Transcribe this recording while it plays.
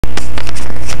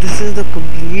This is the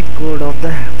complete code of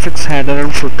the fixed header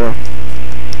and footer.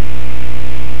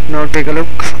 Now take a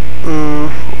look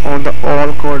on the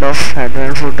all code of header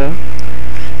and footer.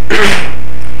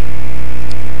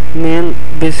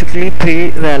 Basically three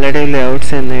relative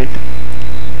layouts in it.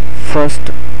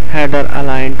 First, header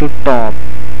aligned to top,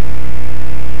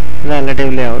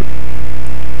 relative layout.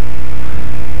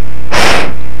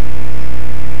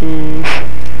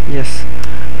 Yes,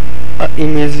 a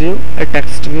image view, a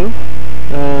text view,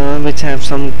 which have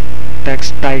some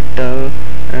text title,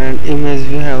 and image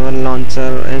view have a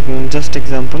launcher, just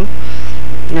example.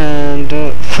 And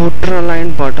footer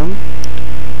aligned bottom.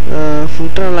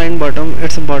 Footer aligned bottom,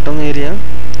 it's a bottom area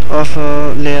of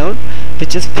a layout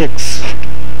which is fixed.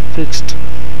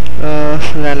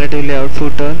 Relative layout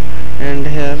footer, and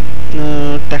here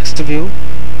text view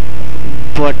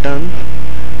button.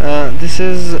 This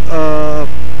is a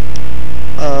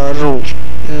row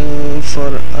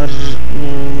for a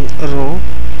row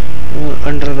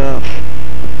under the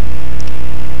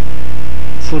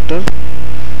footer,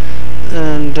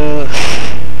 and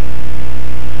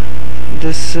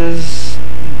this is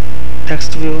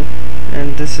text view,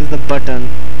 and this is the button.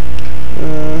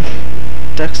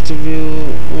 Text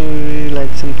view,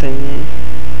 like something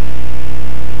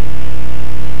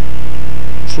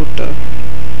footer.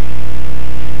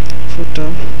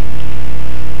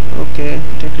 Okay,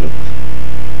 take a look.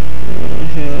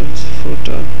 Here's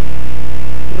footer.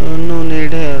 No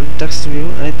need here text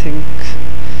view, I think,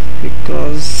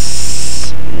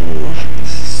 because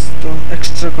this is the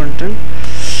extra content.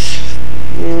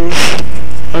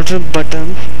 Outer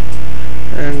button,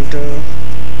 and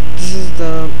this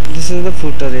is the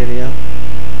footer area.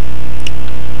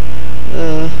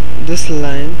 This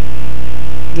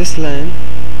line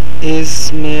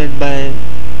is made by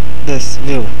this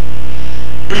view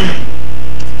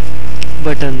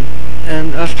button,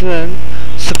 and after that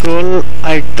scroll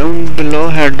item below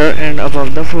header and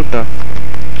above the footer.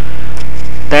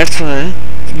 That's why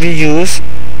we use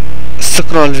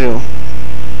scroll view,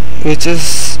 which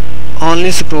is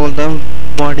only scroll the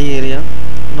body area,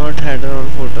 not header or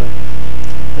footer.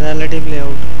 Relative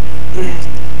layout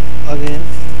again,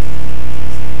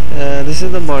 this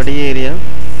is the body area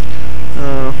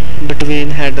between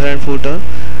header and footer,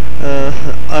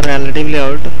 a relative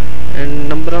layout, and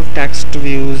number of text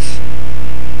views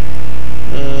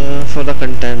for the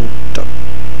content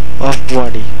of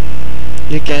body.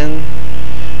 You can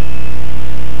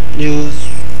use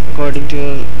according to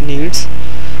your needs.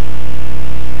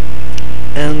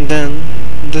 And then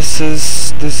this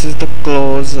is the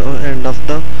close end of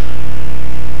the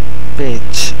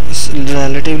page.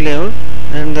 Relative layout,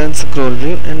 and then scroll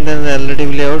view, and then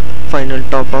relative layout, final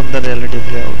top of the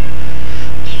relative layout.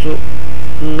 So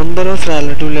number of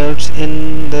relative layouts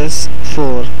in this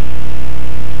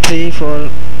 3 for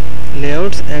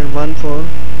layouts and 1 for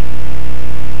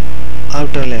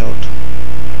outer layout,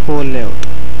 whole layout.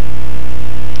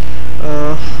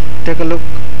 Take a look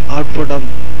output of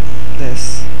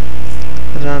this.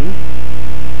 Run.